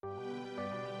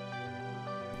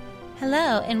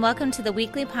Hello, and welcome to the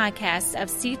weekly podcast of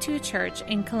C2 Church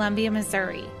in Columbia,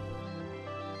 Missouri.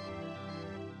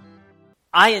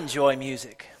 I enjoy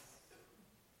music,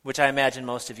 which I imagine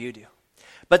most of you do.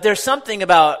 But there's something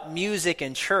about music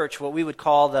in church, what we would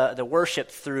call the worship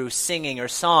through singing or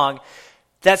song,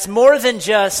 that's more than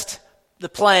just the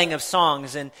playing of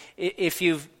songs. And if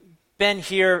you've been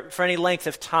here for any length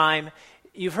of time,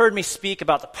 you've heard me speak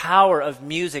about the power of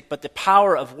music, but the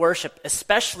power of worship,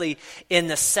 especially in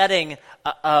the setting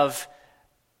of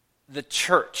the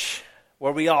church,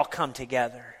 where we all come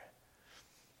together.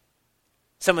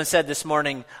 Someone said this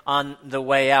morning on the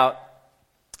way out,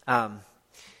 when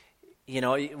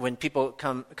people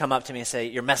come up to me and say,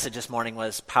 "Your message this morning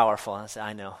was powerful," I say,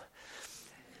 "I know."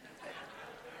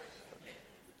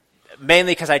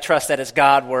 Mainly because I trust that it's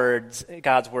God's words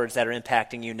that are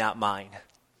impacting you, not mine.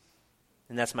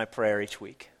 And that's my prayer each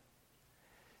week.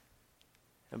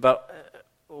 But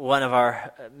one of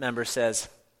our members says,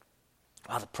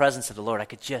 "Wow, the presence of the Lord, I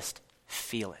could just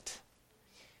feel it."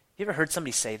 You ever heard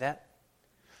somebody say that?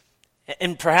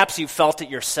 And perhaps you felt it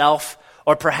yourself,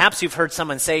 or perhaps you've heard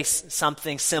someone say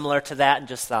something similar to that and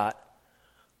just thought,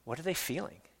 what are they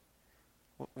feeling?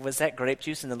 Was that grape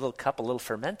juice in the little cup a little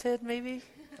fermented, maybe?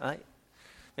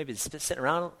 Maybe it's sitting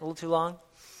around a little too long?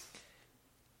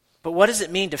 But what does it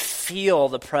mean to feel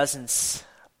the presence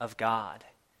of God?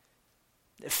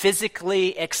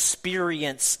 Physically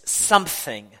experience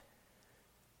something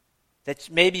that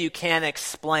maybe you can't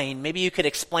explain. Maybe you could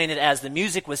explain it as the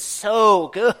music was so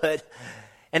good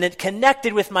and it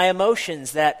connected with my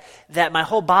emotions that my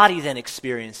whole body then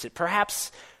experienced it.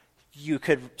 Perhaps you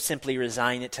could simply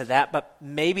resign it to that, but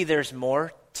maybe there's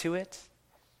more to it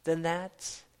than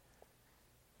that.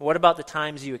 What about the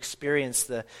times you experience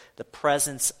the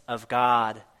presence of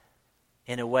God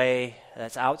in a way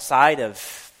that's outside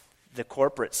of the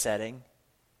corporate setting,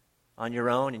 on your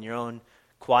own, in your own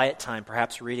quiet time,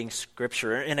 perhaps reading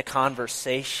Scripture, or in a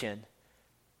conversation?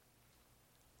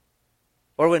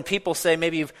 Or when people say,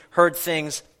 maybe you've heard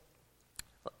things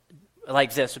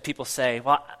like this, when people say,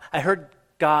 "Well, I heard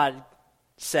God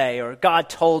say," or "God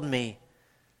told me."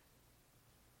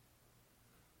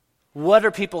 What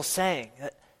are people saying?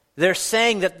 They're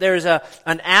saying that there's an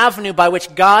avenue by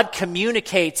which God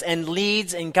communicates and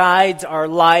leads and guides our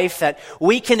life, that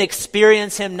we can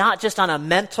experience Him not just on a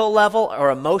mental level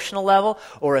or emotional level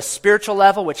or a spiritual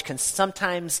level, which can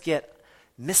sometimes get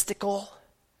mystical.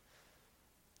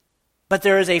 But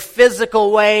there is a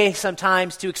physical way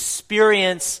sometimes to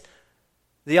experience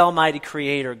the Almighty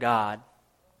Creator God.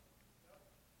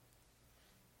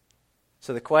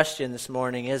 So the question this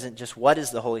morning isn't just what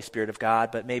is the Holy Spirit of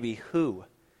God, but maybe who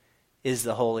is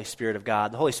the Holy Spirit of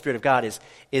God. The Holy Spirit of God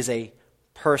is a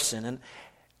person. And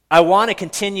I want to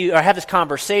continue, or have this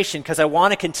conversation, because I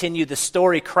want to continue the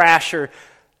story crasher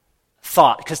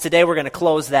thought, because today we're going to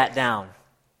close that down.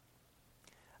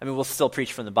 I mean, we'll still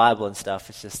preach from the Bible and stuff.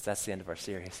 It's just, that's the end of our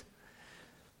series.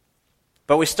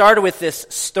 But we started with this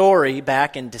story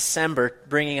back in December,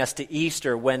 bringing us to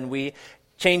Easter, when we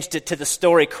changed it to the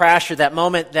story crasher, that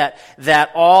moment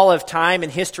that all of time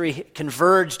and history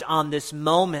converged on this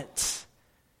moment.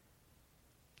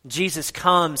 Jesus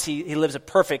comes, he lives a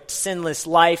perfect, sinless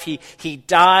life, he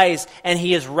dies, and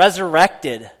he is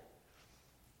resurrected.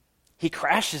 He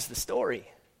crashes the story.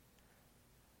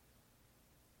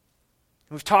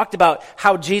 We've talked about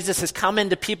how Jesus has come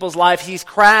into people's lives. He's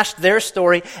crashed their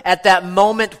story at that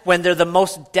moment when they're the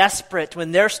most desperate,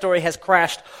 when their story has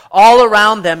crashed all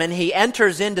around them, and he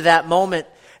enters into that moment,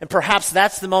 and perhaps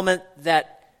that's the moment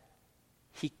that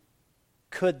he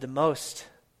could the most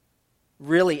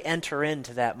really enter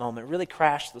into that moment, really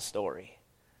crash the story.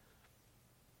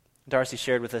 Darcy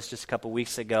shared with us just a couple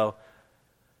weeks ago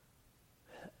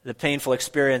the painful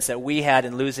experience that we had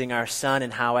in losing our son,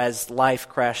 and how as life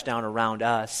crashed down around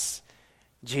us,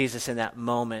 Jesus in that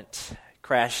moment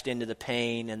crashed into the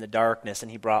pain and the darkness, and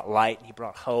he brought light, he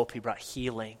brought hope, he brought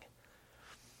healing.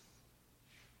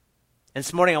 And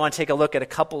this morning I want to take a look at a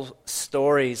couple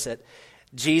stories that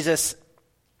Jesus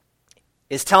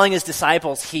is telling his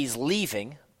disciples he's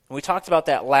leaving. And we talked about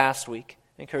that last week.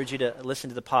 I encourage you to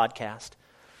listen to the podcast.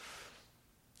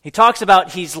 He talks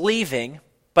about he's leaving,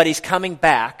 but he's coming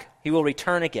back. He will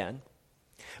return again.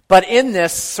 But in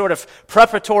this sort of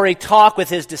preparatory talk with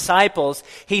his disciples,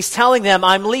 he's telling them,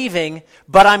 "I'm leaving,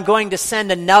 but I'm going to send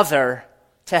another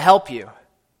to help you."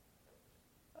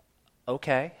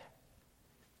 Okay.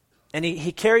 And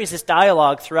he carries this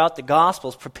dialogue throughout the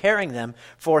Gospels, preparing them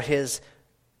for his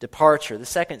departure. The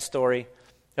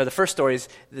first story is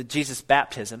Jesus'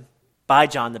 baptism by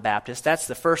John the Baptist. That's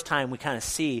the first time we kind of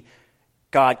see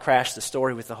God crashed the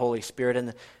story with the Holy Spirit.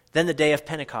 And Then the day of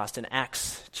Pentecost in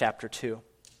Acts chapter 2.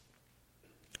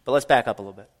 But let's back up a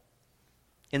little bit.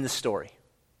 In the story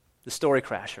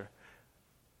crasher.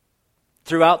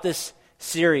 Throughout this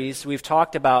series, we've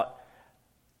talked about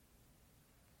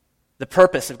the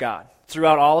purpose of God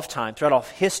throughout all of time, throughout all of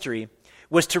history,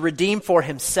 was to redeem for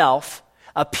himself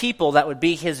a people that would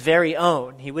be his very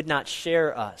own. He would not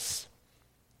share us.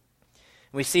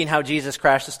 We've seen how Jesus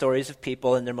crashed the stories of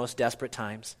people in their most desperate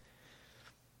times.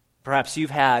 Perhaps you've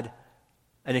had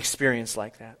an experience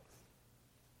like that.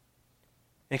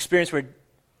 An experience where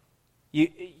you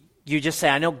just say,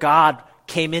 I know God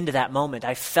came into that moment.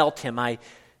 I felt him.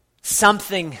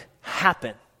 Something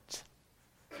happened.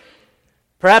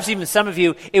 Perhaps even some of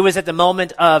you, it was at the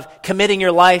moment of committing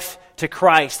your life to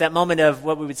Christ, that moment of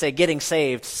what we would say getting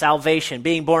saved, salvation,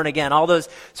 being born again, all those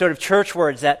sort of church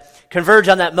words that converge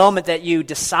on that moment that you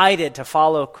decided to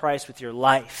follow Christ with your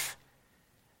life.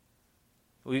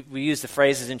 We use the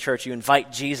phrases in church, you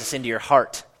invite Jesus into your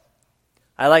heart.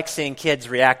 I like seeing kids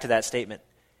react to that statement.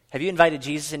 Have you invited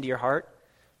Jesus into your heart?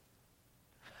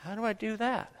 How do I do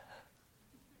that?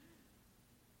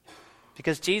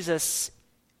 Because Jesus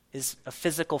is a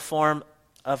physical form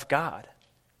of God.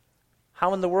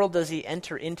 How in the world does he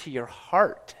enter into your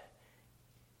heart?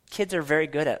 Kids are very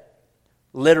good at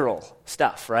literal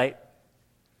stuff, right?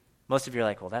 Most of you are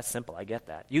like, well, that's simple. I get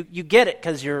that. You get it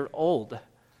because you're old.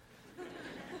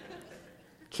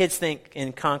 Kids think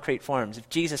in concrete forms. If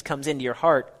Jesus comes into your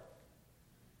heart,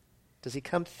 does he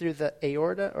come through the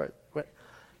aorta or what?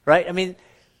 Right? I mean,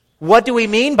 what do we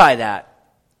mean by that?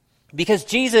 Because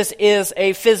Jesus is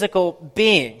a physical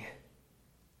being.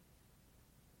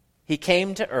 He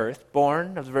came to earth,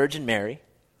 born of the Virgin Mary,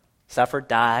 suffered,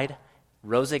 died,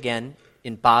 rose again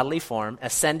in bodily form,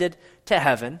 ascended to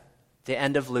heaven. The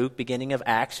end of Luke, beginning of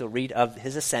Acts, you'll read of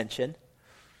his ascension.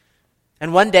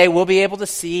 And one day we'll be able to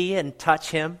see and touch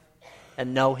him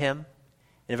and know him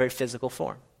in a very physical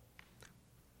form.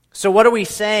 So what are we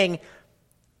saying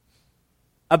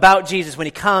about Jesus when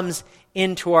he comes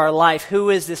into our life? Who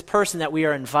is this person that we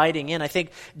are inviting in? I think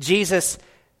Jesus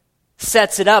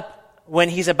sets it up when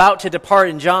he's about to depart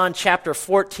in John chapter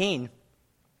 14.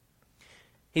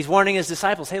 He's warning his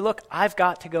disciples, hey, look, I've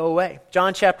got to go away.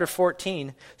 John chapter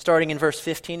 14, starting in verse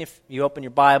 15, if you open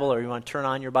your Bible or you want to turn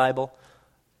on your Bible,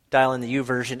 dial in the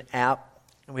YouVersion app,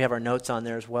 and we have our notes on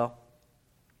there as well.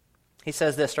 He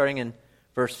says this, starting in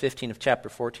verse 15 of chapter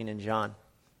 14 in John.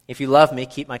 If you love me,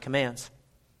 keep my commands.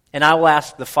 And I will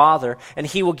ask the Father, and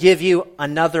he will give you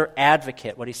another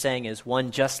advocate. What he's saying is,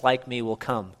 one just like me will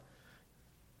come.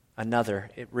 Another.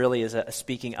 It really is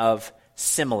speaking of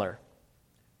similar,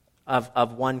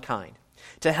 of one kind.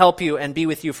 To help you and be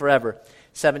with you forever.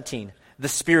 17. The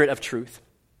Spirit of truth.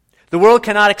 The world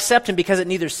cannot accept him because it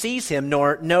neither sees him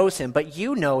nor knows him, but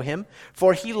you know him,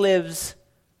 for he lives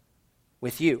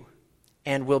with you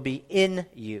and will be in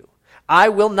you. I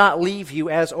will not leave you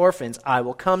as orphans. I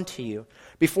will come to you.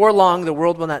 Before long, the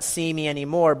world will not see me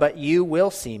anymore, but you will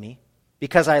see me.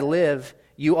 Because I live,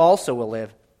 you also will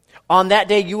live. On that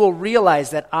day, you will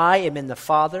realize that I am in the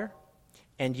Father,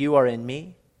 and you are in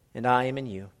me, and I am in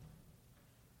you.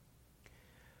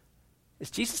 Is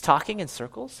Jesus talking in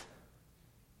circles?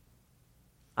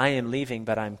 I am leaving,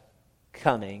 but I'm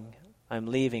coming. I'm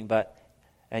leaving,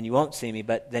 and you won't see me,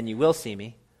 but then you will see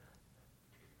me.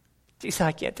 Jesus,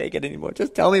 I can't take it anymore.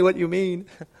 Just tell me what you mean.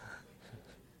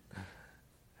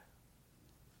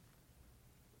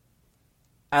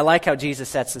 I like how Jesus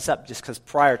sets this up, just because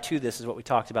prior to this is what we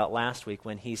talked about last week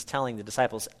when he's telling the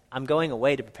disciples, I'm going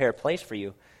away to prepare a place for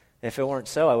you. And if it weren't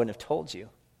so, I wouldn't have told you.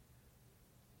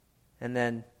 And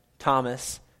then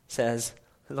Thomas says,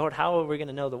 Lord, how are we going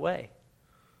to know the way?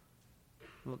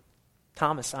 Well,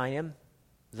 Thomas, I am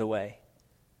the way.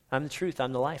 I'm the truth.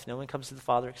 I'm the life. No one comes to the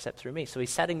Father except through me. So he's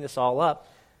setting this all up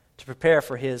to prepare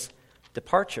for his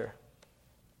departure.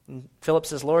 And Philip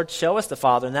says, Lord, show us the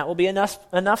Father, and that will be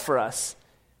enough for us.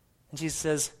 And Jesus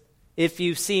says, if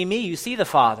you see me, you see the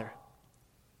Father.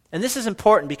 And this is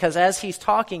important because as he's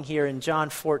talking here in John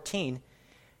 14,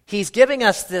 he's giving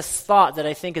us this thought that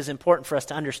I think is important for us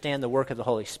to understand the work of the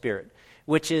Holy Spirit,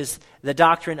 which is the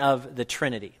doctrine of the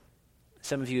Trinity.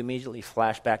 Some of you immediately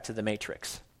flash back to the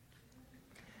Matrix.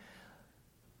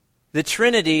 The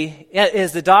Trinity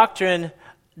is the doctrine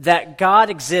that God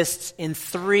exists in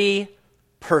three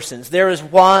persons. There is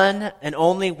one and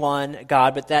only one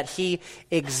God, but that he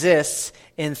exists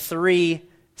in three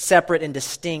separate and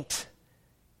distinct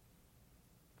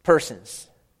persons.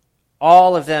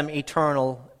 All of them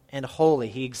eternal and holy.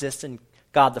 He exists in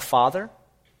God the Father,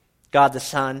 God the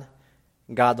Son,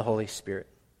 and God the Holy Spirit.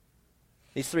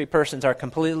 These three persons are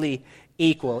completely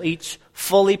equal, each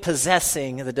fully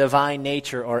possessing the divine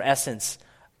nature or essence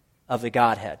of the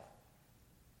Godhead.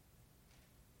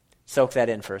 Soak that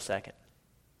in for a second.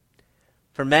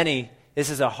 For many, this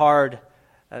is a hard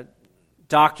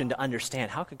doctrine to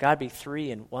understand. How could God be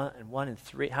three and one and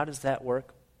three? How does that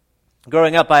work?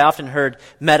 Growing up, I often heard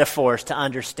metaphors to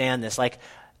understand this, like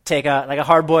take a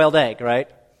hard-boiled egg, right?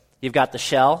 You've got the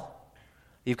shell,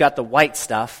 you've got the white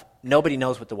stuff. Nobody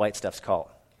knows what the white stuff's called.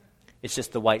 It's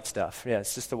just the white stuff. Yeah,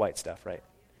 it's just the white stuff, right?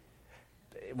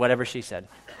 Whatever she said.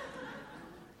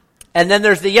 And then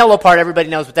there's the yellow part. Everybody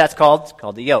knows what that's called. It's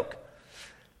called the yolk.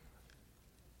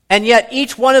 And yet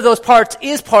each one of those parts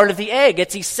is part of the egg.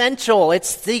 It's essential.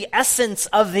 It's the essence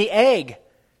of the egg.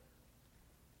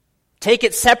 Take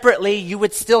it separately, you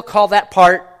would still call that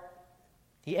part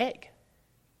the egg.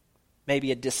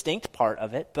 Maybe a distinct part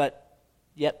of it, but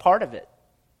yet part of it.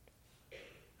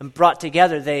 And brought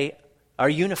together, they are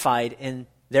unified in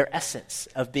their essence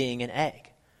of being an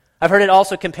egg. I've heard it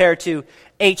also compared to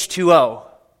H2O,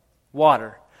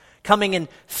 water, coming in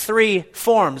three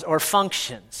forms or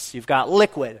functions. You've got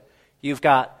liquid, you've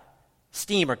got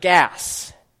steam or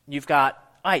gas, you've got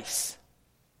ice.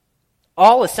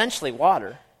 All essentially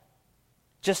water,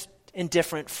 just in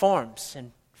different forms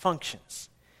and functions.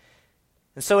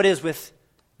 And so it is with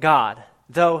God,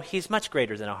 though he's much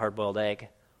greater than a hard-boiled egg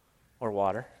or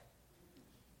water.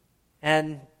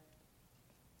 And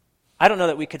I don't know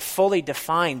that we could fully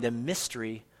define the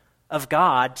mystery of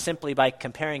God simply by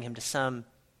comparing him to some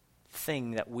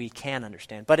thing that we can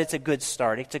understand. But it's a good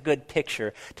start. It's a good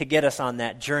picture to get us on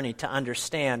that journey to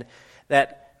understand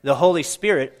that the Holy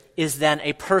Spirit is then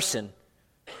a person.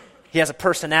 He has a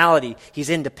personality. He's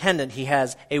independent. He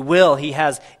has a will. He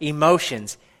has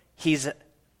emotions. He's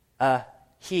a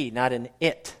he, not an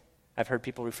it. I've heard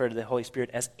people refer to the Holy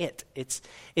Spirit as it. It's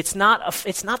not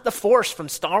the Force from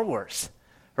Star Wars,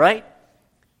 right?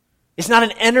 It's not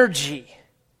an energy.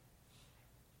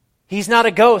 He's not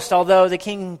a ghost, although the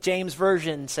King James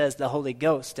Version says the Holy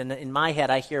Ghost. And in my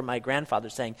head, I hear my grandfather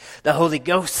saying, the Holy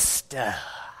Ghost. I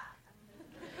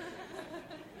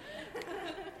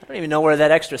don't even know where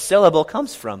that extra syllable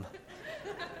comes from.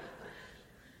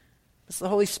 It's the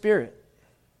Holy Spirit.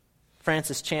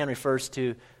 Francis Chan refers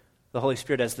to the Holy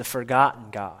Spirit as the forgotten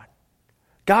God.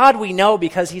 God we know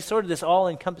because he's sort of this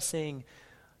all-encompassing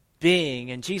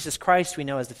being, and Jesus Christ we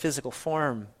know as the physical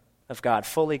form of God,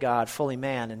 fully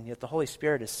man, and yet the Holy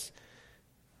Spirit is,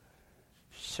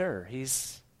 sure,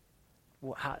 he's,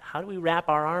 how do we wrap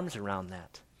our arms around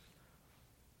that?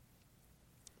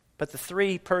 But the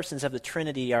three persons of the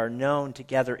Trinity are known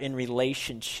together in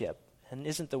relationship. And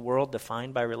isn't the world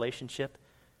defined by relationship?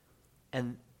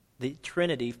 And the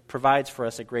Trinity provides for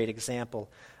us a great example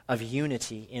of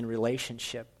unity in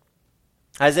relationship.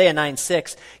 Isaiah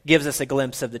 9:6 gives us a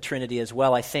glimpse of the Trinity as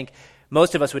well. I think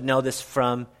most of us would know this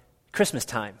from Christmas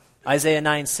time. Isaiah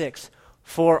 9:6,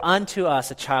 for unto us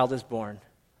a child is born,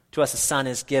 to us a son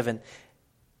is given,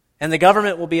 and the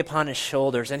government will be upon his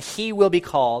shoulders, and he will be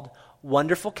called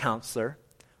Wonderful Counselor,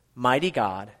 Mighty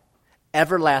God,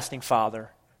 Everlasting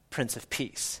Father, Prince of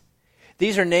Peace.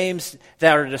 These are names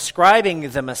that are describing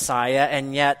the Messiah,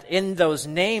 and yet in those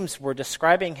names we're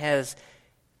describing his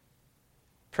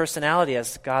personality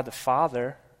as God the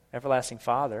Father, Everlasting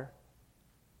Father,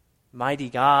 Mighty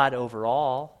God over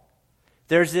all.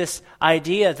 There's this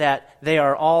idea that they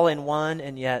are all in one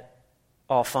and yet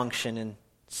all function in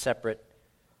separate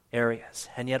areas,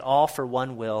 and yet all for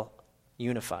one will,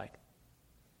 unified.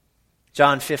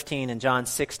 John 15 and John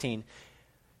 16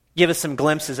 give us some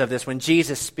glimpses of this. When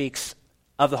Jesus speaks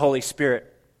of the Holy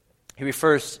Spirit, he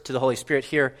refers to the Holy Spirit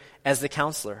here as the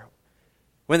Counselor.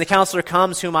 When the Counselor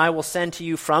comes, whom I will send to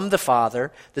you from the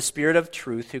Father, the Spirit of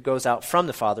truth who goes out from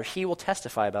the Father, he will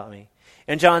testify about me.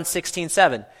 In John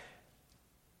 16:7,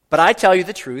 but I tell you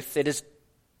the truth, it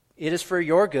is for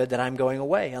your good that I'm going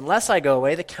away. Unless I go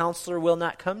away, the Counselor will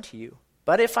not come to you.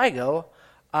 But if I go,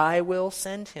 I will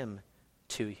send him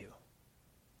to you.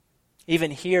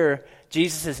 Even here,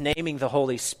 Jesus is naming the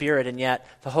Holy Spirit, and yet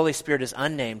the Holy Spirit is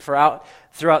unnamed.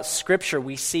 Throughout Scripture,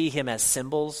 we see him as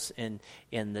symbols in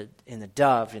the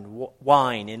dove, in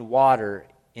wine, in water,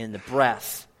 in the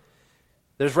breath.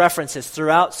 There's references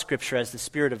throughout Scripture as the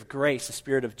Spirit of grace, the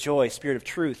Spirit of joy, Spirit of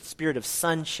truth, Spirit of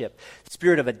sonship,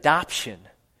 Spirit of adoption.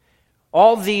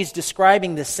 All these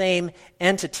describing the same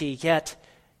entity, yet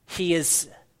he is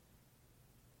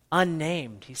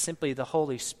unnamed. He's simply the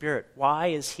Holy Spirit. Why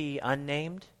is he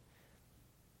unnamed?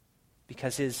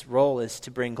 Because his role is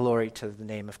to bring glory to the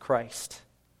name of Christ.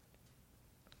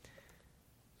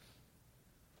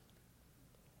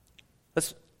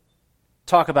 Let's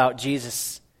talk about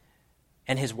Jesus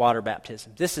and his water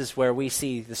baptism. This is where we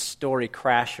see the story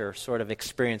crasher sort of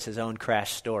experience his own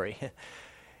crash story.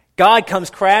 God comes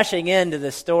crashing into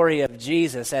the story of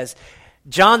Jesus as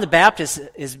John the Baptist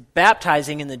is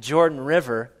baptizing in the Jordan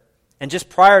River. And just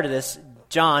prior to this,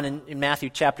 John, in Matthew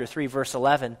chapter 3, verse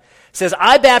 11, says,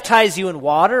 I baptize you in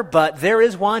water, but there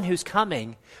is one who's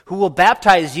coming who will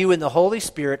baptize you in the Holy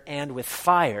Spirit and with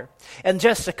fire. And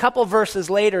just a couple verses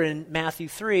later in Matthew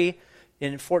 3,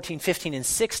 in 14, 15, and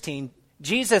 16,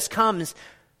 Jesus comes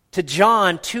to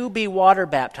John to be water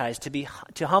baptized,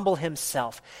 to humble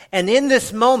himself. And in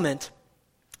this moment,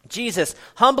 Jesus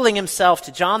humbling himself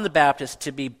to John the Baptist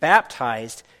to be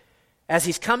baptized, as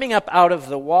he's coming up out of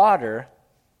the water,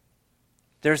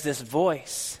 there's this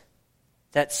voice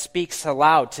that speaks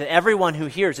aloud to everyone who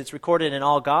hears. It's recorded in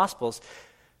all Gospels,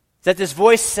 that this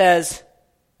voice says,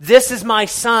 this is my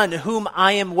son whom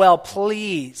I am well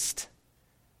pleased.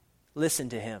 Listen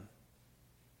to him.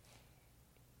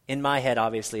 In my head,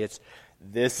 obviously, it's,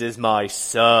 this is my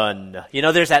son. You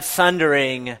know, there's that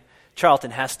thundering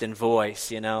Charlton Heston voice,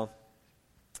 you know.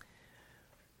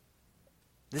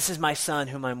 This is my son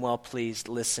whom I'm well pleased.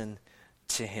 Listen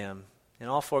to him. And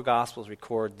all four Gospels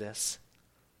record this.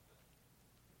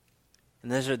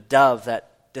 And there's a dove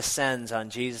that descends on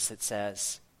Jesus, it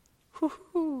says,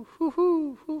 hoo-hoo,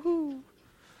 hoo-hoo, hoo-hoo.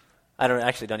 I don't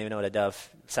even know what a dove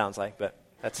sounds like, but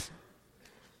that's...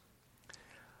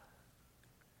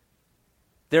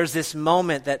 There's this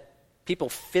moment that people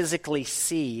physically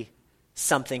see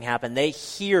something happen. They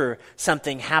hear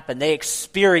something happen. They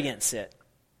experience it.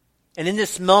 And in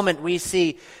this moment, we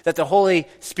see that the Holy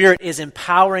Spirit is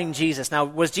empowering Jesus. Now,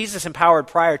 was Jesus empowered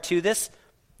prior to this?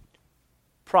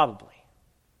 Probably.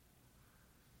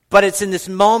 But it's in this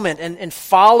moment and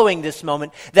following this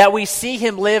moment that we see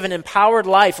him live an empowered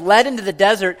life, led into the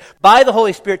desert by the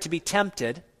Holy Spirit to be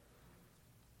tempted.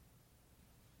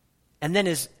 And then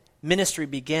his ministry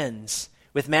begins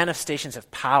with manifestations of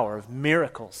power, of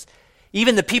miracles.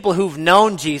 Even the people who've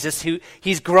known Jesus, who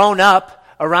he's grown up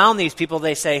around these people,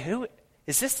 they say, "Who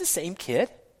is this? The same kid?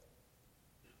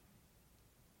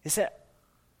 Is that?"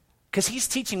 Because he's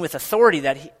teaching with authority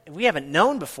that we haven't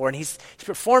known before, and he's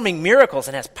performing miracles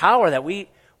and has power that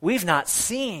we've not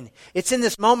seen. It's in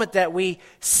this moment that we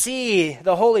see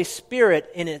the Holy Spirit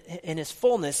in his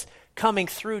fullness coming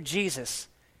through Jesus.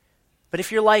 But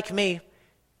if you're like me,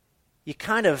 you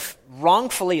kind of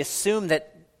wrongfully assume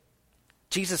that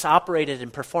Jesus operated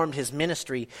and performed his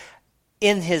ministry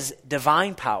in his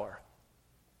divine power.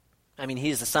 I mean, he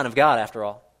is the Son of God, after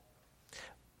all.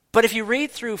 But if you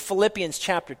read through Philippians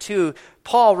chapter 2,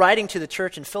 Paul, writing to the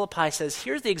church in Philippi, says,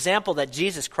 here's the example that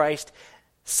Jesus Christ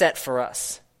set for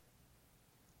us.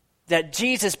 That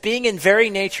Jesus, being in very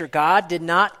nature God, did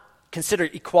not consider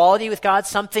equality with God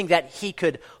something that he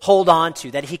could hold on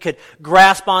to, that he could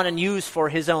grasp on and use for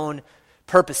his own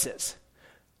purposes.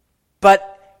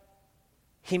 But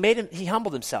he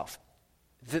humbled himself.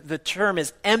 The term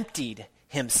is emptied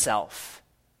himself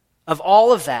of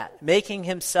all of that, making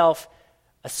himself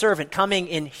a servant, coming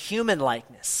in human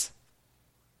likeness.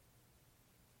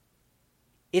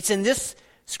 It's in this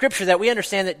scripture that we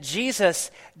understand that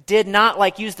Jesus did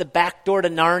not use the back door to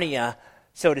Narnia,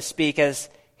 so to speak, as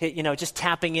just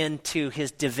tapping into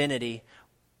his divinity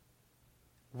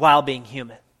while being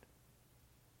human.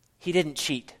 He didn't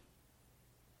cheat.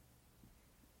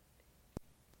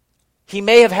 He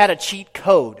may have had a cheat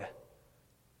code.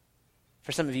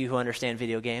 For some of you who understand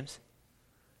video games,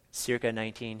 circa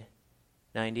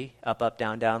 1990, up,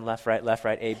 down, down, left,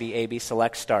 right, A, B,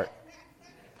 select, start.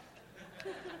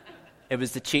 It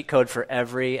was the cheat code for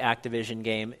every Activision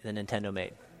game the Nintendo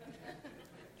made.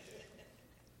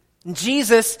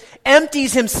 Jesus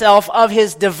empties himself of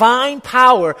his divine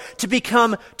power to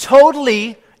become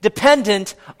totally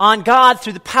dependent on God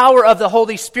through the power of the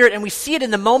Holy Spirit. And we see it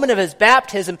in the moment of his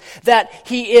baptism that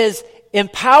he is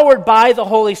empowered by the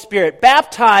Holy Spirit,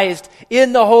 baptized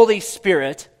in the Holy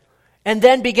Spirit, and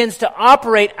then begins to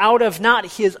operate out of not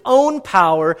his own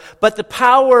power, but the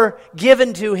power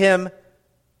given to him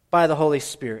by the Holy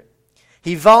Spirit.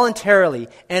 He voluntarily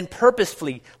and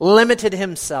purposefully limited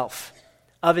himself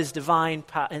of his divine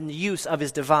and the use of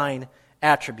his divine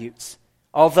attributes.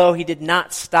 Although he did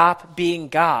not stop being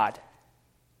God,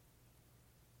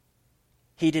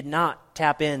 he did not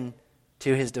tap in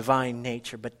to his divine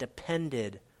nature, but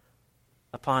depended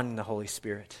upon the Holy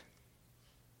Spirit.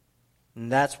 And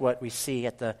that's what we see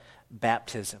at the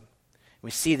baptism.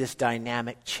 We see this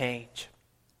dynamic change.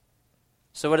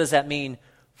 So what does that mean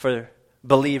for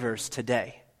believers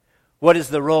today? What is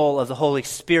the role of the Holy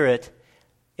Spirit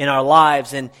in our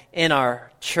lives and in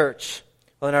our church?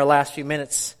 Well, in our last few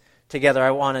minutes together,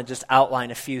 I want to just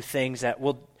outline a few things that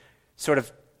will sort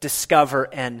of discover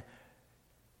and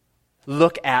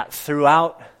look at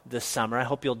throughout the summer. I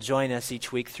hope you'll join us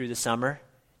each week through the summer.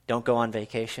 Don't go on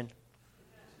vacation.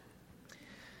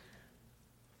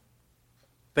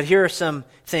 But here are some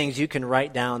things you can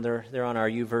write down. They're on our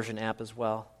YouVersion app as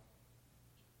well.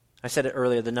 I said it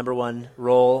earlier, the number one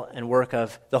role and work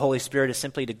of the Holy Spirit is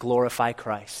simply to glorify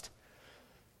Christ.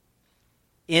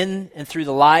 In and through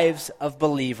the lives of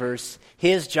believers,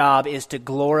 his job is to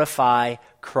glorify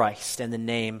Christ and the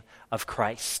name of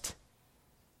Christ.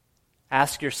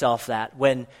 Ask yourself that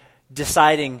when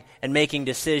deciding and making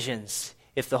decisions.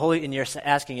 And you're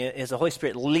asking, is the Holy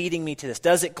Spirit leading me to this?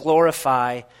 Does it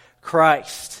glorify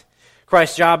Christ?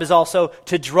 Christ's job is also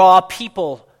to draw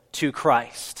people to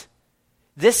Christ.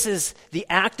 This is the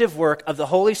active work of the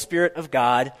Holy Spirit of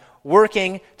God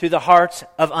working through the hearts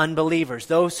of unbelievers,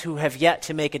 those who have yet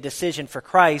to make a decision for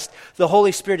Christ. The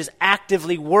Holy Spirit is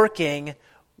actively working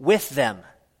with them,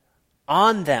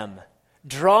 on them,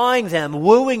 drawing them,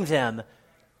 wooing them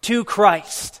to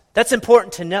Christ. That's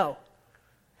important to know,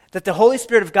 that the Holy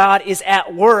Spirit of God is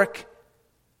at work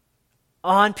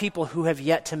on people who have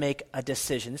yet to make a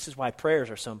decision. This is why prayers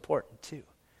are so important too.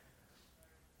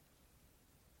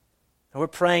 And we're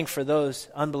praying for those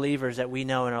unbelievers that we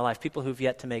know in our life, people who've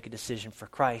yet to make a decision for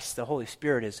Christ. The Holy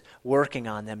Spirit is working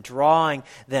on them, drawing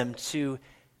them to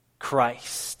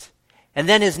Christ. And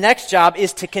then his next job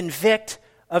is to convict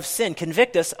of sin,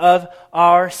 convict us of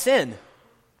our sin.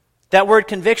 That word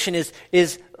conviction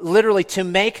is literally to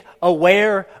make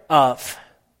aware of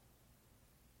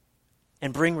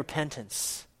and bring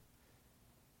repentance.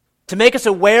 To make us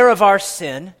aware of our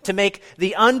sin, to make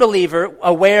the unbeliever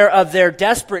aware of their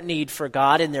desperate need for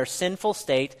God in their sinful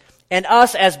state, and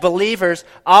us as believers,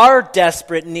 our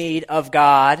desperate need of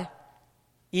God,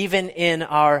 even in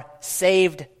our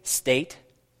saved state.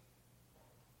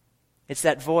 It's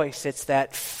that voice, it's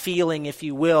that feeling, if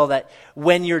you will, that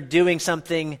when you're doing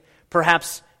something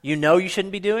perhaps you know you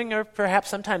shouldn't be doing, or perhaps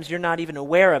sometimes you're not even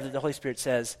aware of it, the Holy Spirit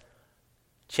says,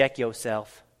 check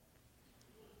yourself.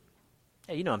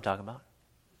 Yeah, you know what I'm talking about.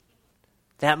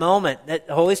 That moment that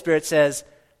the Holy Spirit says,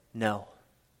 no.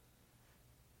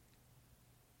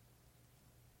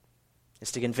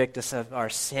 It's to convict us of our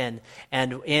sin.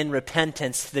 And in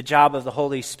repentance, the job of the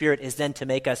Holy Spirit is then to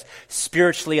make us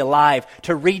spiritually alive,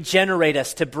 to regenerate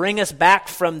us, to bring us back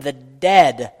from the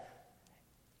dead,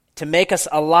 to make us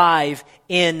alive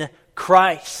in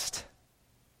Christ.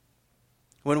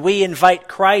 When we invite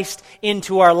Christ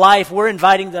into our life, we're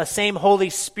inviting the same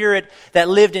Holy Spirit that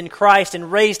lived in Christ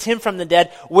and raised him from the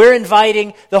dead. We're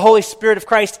inviting the Holy Spirit of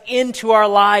Christ into our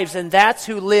lives, and that's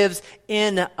who lives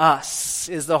in us,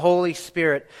 is the Holy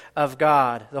Spirit of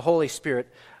God, the Holy Spirit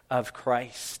of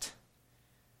Christ.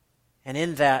 And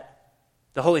in that,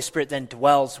 the Holy Spirit then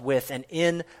dwells with and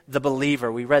in the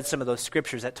believer. We read some of those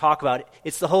scriptures that talk about it.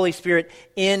 It's the Holy Spirit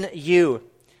in you.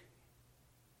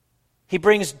 He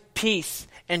brings peace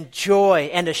and joy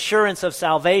and assurance of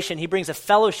salvation. He brings a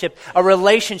fellowship, a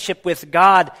relationship with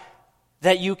God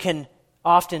that you can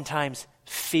oftentimes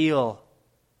feel.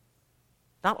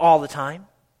 Not all the time.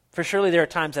 For surely there are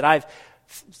times that I've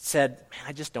said, man,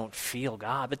 I just don't feel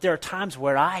God. But there are times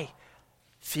where I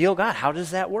feel God. How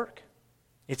does that work?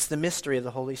 It's the mystery of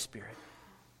the Holy Spirit.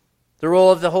 The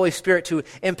role of the Holy Spirit to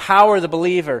empower the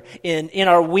believer in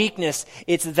our weakness.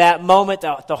 It's that moment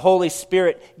that the Holy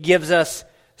Spirit gives us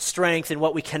strength in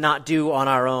what we cannot do on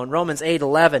our own. Romans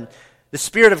 8:11, the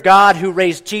Spirit of God who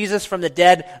raised Jesus from the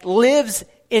dead lives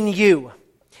in you.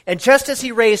 And just as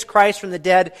he raised Christ from the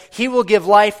dead, he will give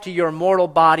life to your mortal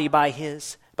body by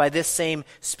this same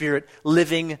Spirit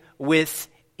living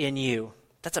within you.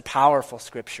 That's a powerful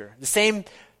scripture. The same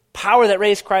power that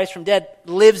raised Christ from dead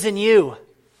lives in you.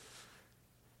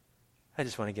 I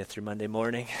just want to get through Monday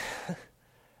morning.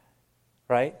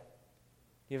 Right?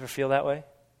 You ever feel that way?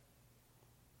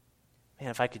 Man,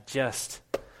 if I could just...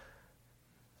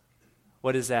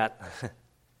 What is that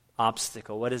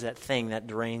obstacle? What is that thing that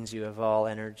drains you of all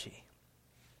energy?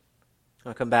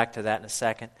 I'll come back to that in a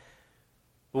second.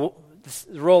 The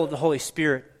role of the Holy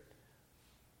Spirit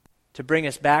to bring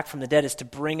us back from the dead is to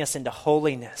bring us into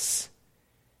holiness.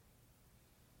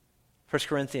 1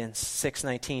 Corinthians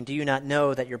 6:19, do you not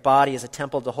know that your body is a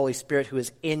temple of the Holy Spirit who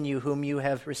is in you, whom you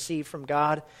have received from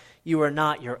God? You are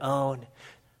not your own.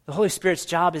 The Holy Spirit's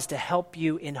job is to help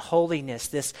you in holiness,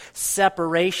 this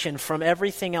separation from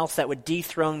everything else that would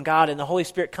dethrone God. And the Holy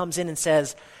Spirit comes in and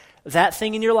says, that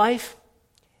thing in your life,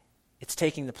 it's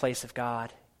taking the place of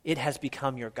God. It has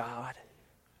become your God.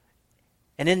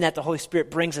 And in that, the Holy Spirit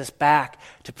brings us back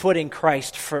to putting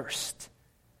Christ first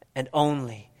and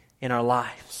only in our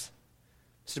lives.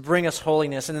 It's to bring us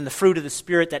holiness. And then the fruit of the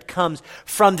Spirit that comes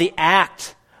from the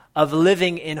act of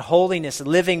living in holiness,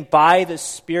 living by the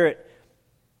Spirit.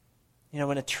 You know,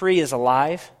 when a tree is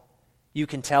alive, you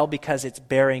can tell because it's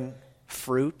bearing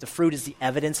fruit. The fruit is the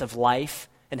evidence of life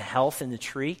and health in the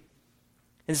tree.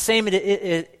 And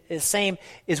the same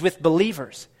is with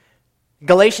believers.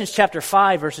 Galatians chapter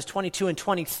 5, verses 22 and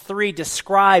 23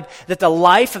 describe that the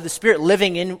life of the Spirit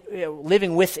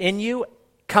living within you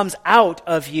comes out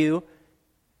of you,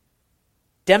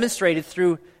 demonstrated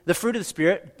through the fruit of the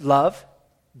Spirit: love,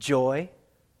 joy,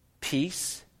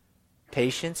 peace,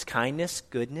 patience, kindness,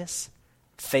 goodness,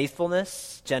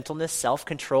 faithfulness, gentleness,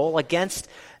 self-control. Against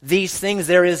these things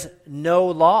there is no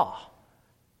law.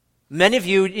 Many of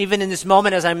you, even in this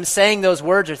moment as I'm saying those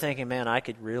words, are thinking, man, I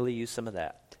could really use some of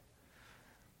that.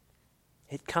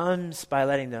 It comes by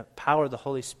letting the power of the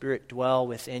Holy Spirit dwell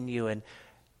within you and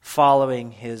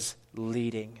following His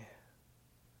leading.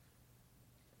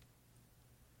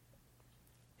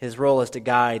 His role is to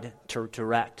guide, to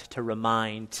direct, to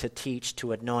remind, to teach,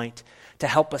 to anoint, to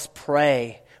help us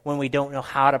pray when we don't know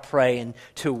how to pray, and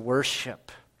to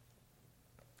worship.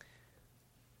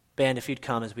 Band, if you'd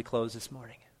come as we close this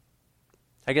morning.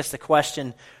 I guess the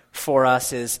question for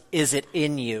us is it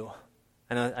in you?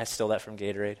 I know I stole that from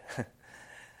Gatorade.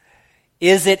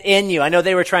 Is it in you? I know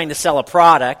they were trying to sell a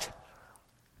product,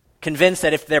 convinced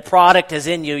that if their product is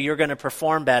in you, you're going to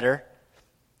perform better.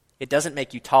 It doesn't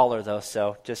make you taller, though,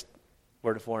 so just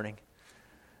word of warning.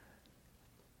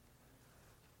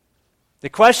 The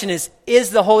question is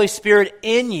the Holy Spirit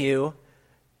in you?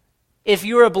 If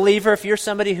you're a believer, if you're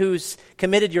somebody who's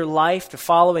committed your life to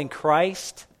following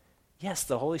Christ, yes,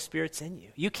 the Holy Spirit's in you.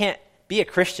 You can't be a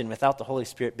Christian without the Holy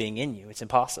Spirit being in you. It's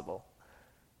impossible.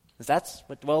 Because that's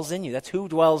what dwells in you. That's who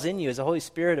dwells in you, is the Holy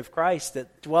Spirit of Christ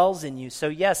that dwells in you. So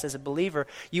yes, as a believer,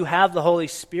 you have the Holy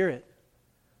Spirit.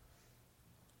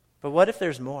 But what if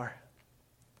there's more?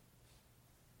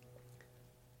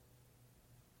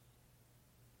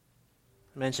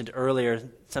 I mentioned earlier,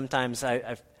 sometimes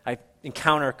I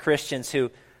encounter Christians who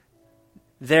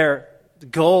their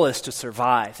goal is to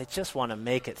survive. They just want to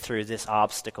make it through this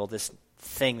obstacle, this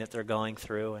thing that they're going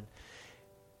through, and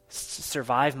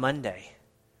survive Monday.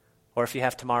 Or if you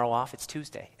have tomorrow off, it's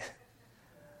Tuesday.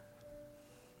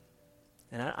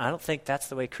 And I don't think that's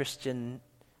the way Christian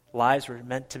lives were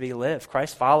meant to be lived.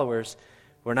 Christ followers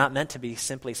were not meant to be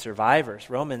simply survivors.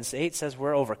 Romans 8 says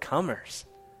we're overcomers,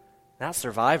 not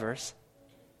survivors.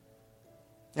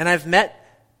 And I've met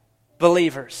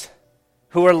believers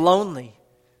who are lonely.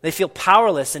 They feel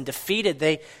powerless and defeated.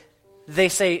 They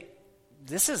say,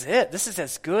 this is it. This is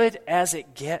as good as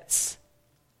it gets.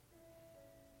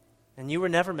 And you were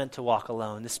never meant to walk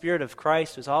alone. The Spirit of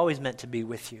Christ was always meant to be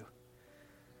with you.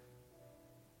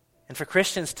 And for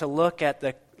Christians to look at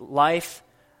the life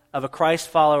of a Christ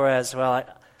follower as, well,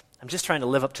 I'm just trying to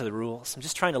live up to the rules. I'm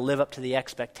just trying to live up to the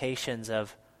expectations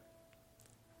of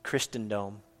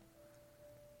Christendom.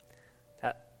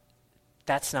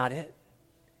 That's not it.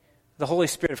 The Holy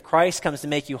Spirit of Christ comes to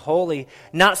make you holy,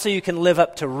 not so you can live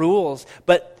up to rules,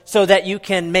 but so that you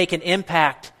can make an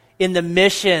impact in the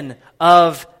mission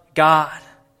of God.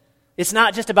 It's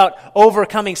not just about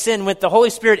overcoming sin. With the Holy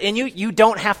Spirit in you, you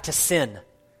don't have to sin.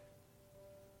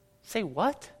 Say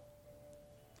what?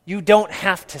 You don't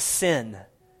have to sin.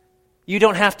 You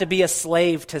don't have to be a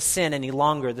slave to sin any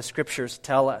longer, the Scriptures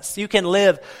tell us. You can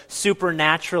live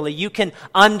supernaturally. You can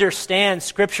understand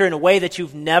Scripture in a way that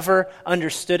you've never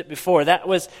understood it before. That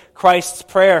was Christ's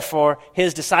prayer for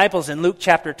His disciples in Luke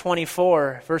chapter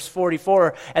 24, verse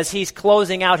 44. As He's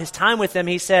closing out His time with them,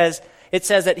 it says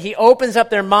that He opens up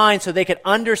their minds so they could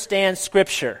understand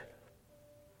Scripture.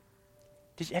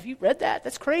 Have you read that?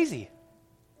 That's crazy.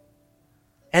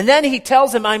 And then He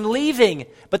tells them, I'm leaving,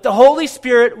 but the Holy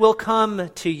Spirit will come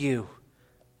to you.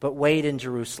 But wait in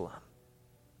Jerusalem.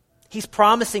 He's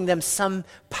promising them some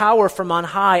power from on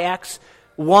high. Acts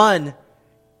 1,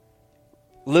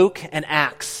 Luke and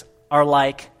Acts are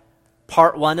like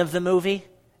part 1 of the movie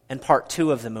and part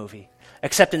 2 of the movie.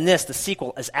 Except in this, the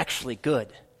sequel is actually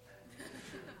good.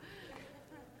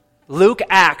 Luke,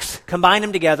 Acts, combine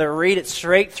them together, read it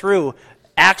straight through.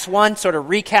 Acts 1 sort of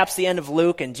recaps the end of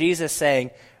Luke and Jesus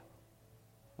saying,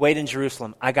 wait in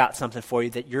Jerusalem, I got something for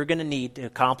you that you're going to need to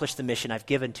accomplish the mission I've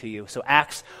given to you. So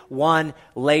Acts 1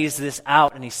 lays this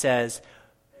out and he says,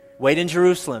 wait in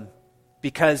Jerusalem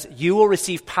because you will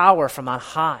receive power from on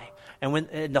high.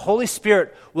 And the Holy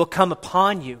Spirit will come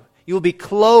upon you. You will be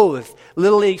clothed,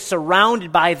 literally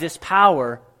surrounded by this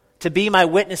power to be my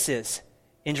witnesses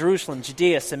in Jerusalem,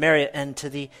 Judea, Samaria, and to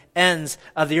the ends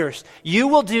of the earth. You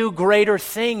will do greater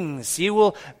things. You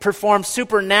will perform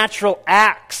supernatural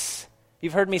acts.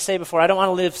 You've heard me say before, I don't want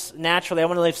to live naturally, I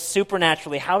want to live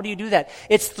supernaturally. How do you do that?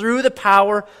 It's through the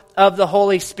power of the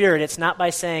Holy Spirit. It's not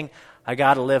by saying, I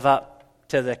got to live up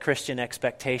to the Christian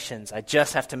expectations. I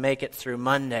just have to make it through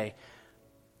Monday.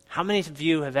 How many of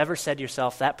you have ever said to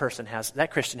yourself, that Christian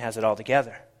has it all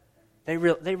together? They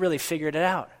really figured it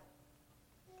out.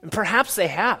 And perhaps they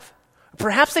have.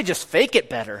 Perhaps they just fake it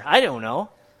better. I don't know.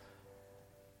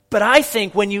 But I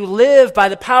think when you live by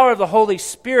the power of the Holy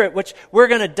Spirit, which we're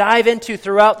going to dive into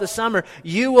throughout the summer,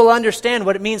 you will understand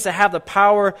what it means to have the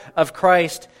power of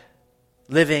Christ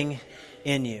living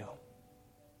in you.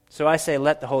 So I say,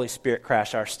 let the Holy Spirit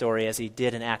crash our story as he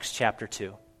did in Acts chapter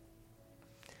 2.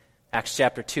 Acts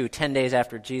chapter 2, 10 days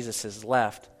after Jesus has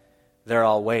left, they're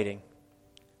all waiting.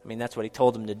 I mean, that's what he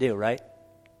told them to do, right?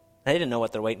 They didn't know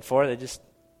what they're waiting for. They're just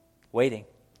waiting.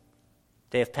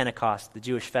 Day of Pentecost, the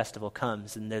Jewish festival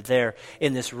comes, and they're there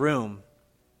in this room.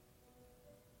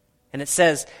 And it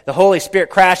says, the Holy Spirit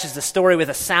crashes the story with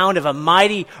a sound of a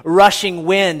mighty rushing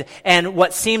wind, and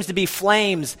what seems to be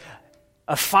flames,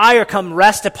 a fire come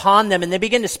rest upon them, and they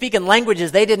begin to speak in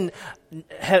languages they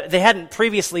hadn't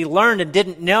previously learned and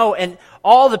didn't know. And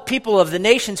all the people of the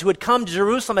nations who had come to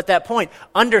Jerusalem at that point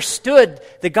understood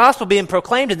the gospel being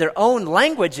proclaimed in their own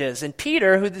languages. And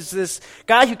Peter, who is this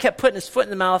guy who kept putting his foot in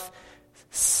the mouth,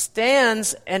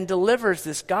 stands and delivers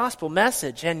this gospel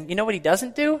message. And you know what he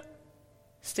doesn't do?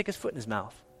 Stick his foot in his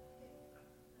mouth.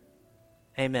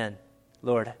 Amen.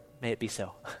 Lord, may it be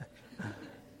so.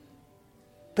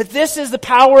 But this is the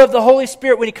power of the Holy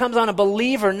Spirit when he comes on a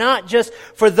believer, not just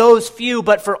for those few,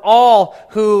 but for all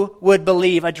who would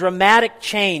believe. A dramatic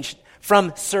change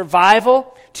from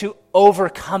survival to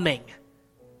overcoming.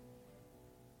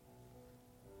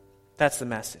 That's the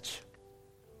message.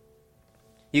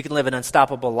 You can live an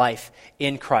unstoppable life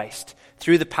in Christ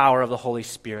through the power of the Holy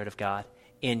Spirit of God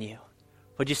in you.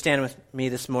 Would you stand with me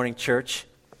this morning, church?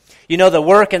 You know, the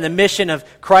work and the mission of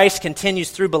Christ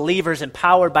continues through believers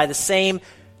empowered by the same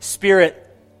Spirit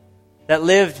that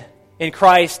lived in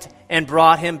Christ and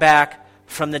brought him back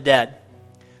from the dead.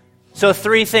 So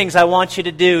 3 things I want you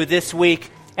to do this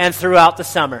week and throughout the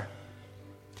summer.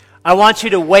 I want you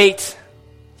to wait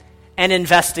and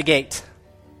investigate.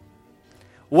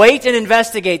 Wait and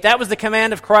investigate. That was the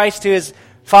command of Christ to his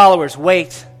followers.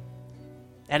 Wait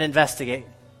and investigate.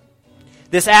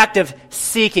 This act of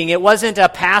seeking, it wasn't a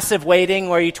passive waiting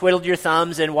where you twiddled your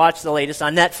thumbs and watched the latest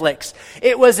on Netflix.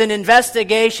 It was an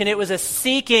investigation. It was a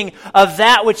seeking of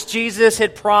that which Jesus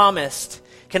had promised.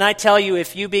 Can I tell you,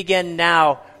 if you begin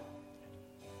now,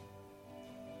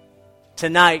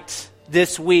 tonight,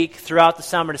 this week, throughout the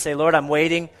summer, to say, Lord, I'm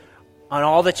waiting on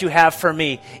all that you have for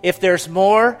me. If there's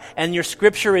more and your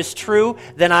scripture is true,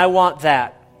 then I want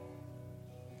that.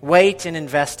 Wait and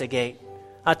investigate.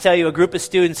 I'll tell you, a group of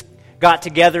students got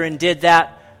together and did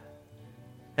that.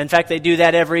 In fact, they do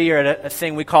that every year at a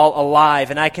thing we call Alive.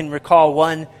 And I can recall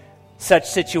one such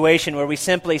situation where we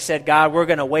simply said, God, we're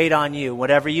going to wait on you.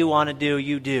 Whatever you want to do,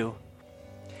 you do.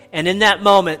 And in that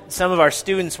moment, some of our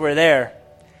students were there.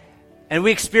 And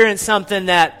we experienced something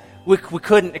that we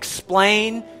couldn't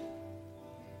explain,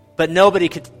 but nobody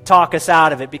could talk us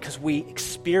out of it because we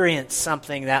experienced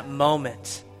something that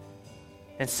moment.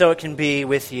 And so it can be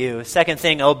with you. Second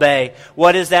thing, obey.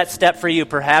 What is that step for you?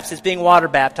 Perhaps it's being water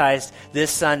baptized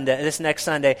this next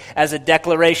Sunday, as a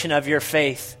declaration of your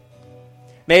faith.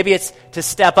 Maybe it's to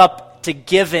step up to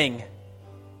giving.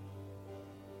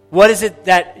 What is it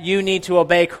that you need to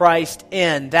obey Christ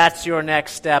in? That's your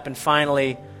next step. And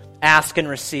finally, ask and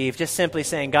receive. Just simply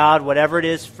saying, God, whatever it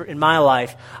is in my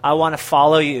life, I want to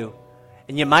follow you.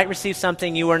 And you might receive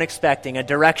something you weren't expecting, a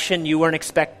direction you weren't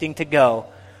expecting to go.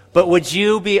 But would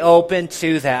you be open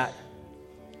to that?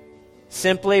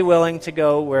 Simply willing to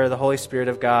go where the Holy Spirit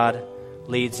of God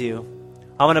leads you.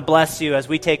 I want to bless you as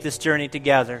we take this journey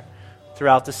together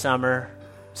throughout the summer,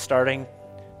 starting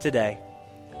today.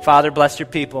 Father, bless your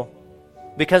people.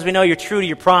 Because we know you're true to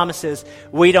your promises,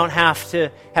 we don't have to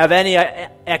have any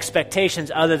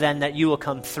expectations other than that you will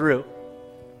come through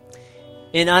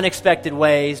in unexpected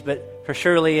ways, but for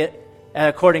surely,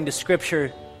 according to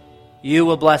Scripture, you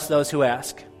will bless those who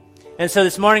ask. And so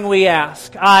this morning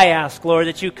I ask, Lord,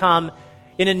 that you come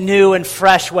in a new and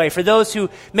fresh way. For those who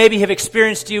maybe have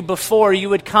experienced you before, you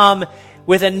would come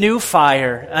with a new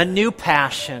fire, a new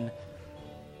passion.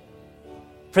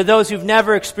 For those who've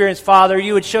never experienced, Father,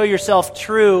 you would show yourself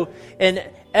true in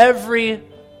every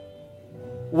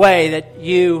way that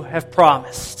you have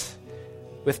promised,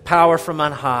 with power from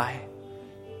on high.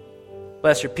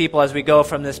 Bless your people as we go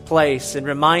from this place, and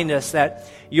remind us that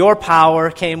your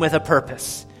power came with a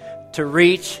purpose, to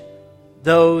reach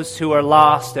those who are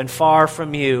lost and far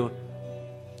from you.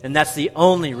 And that's the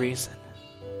only reason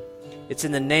It's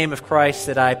in the name of Christ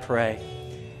that I pray.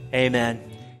 Amen.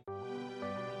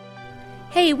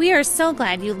 Hey, we are so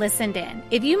glad you listened in.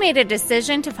 If you made a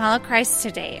decision to follow Christ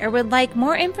today or would like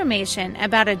more information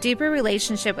about a deeper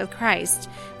relationship with Christ,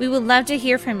 we would love to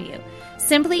hear from you.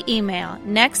 Simply email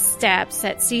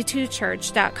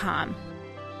nextsteps@c2church.com.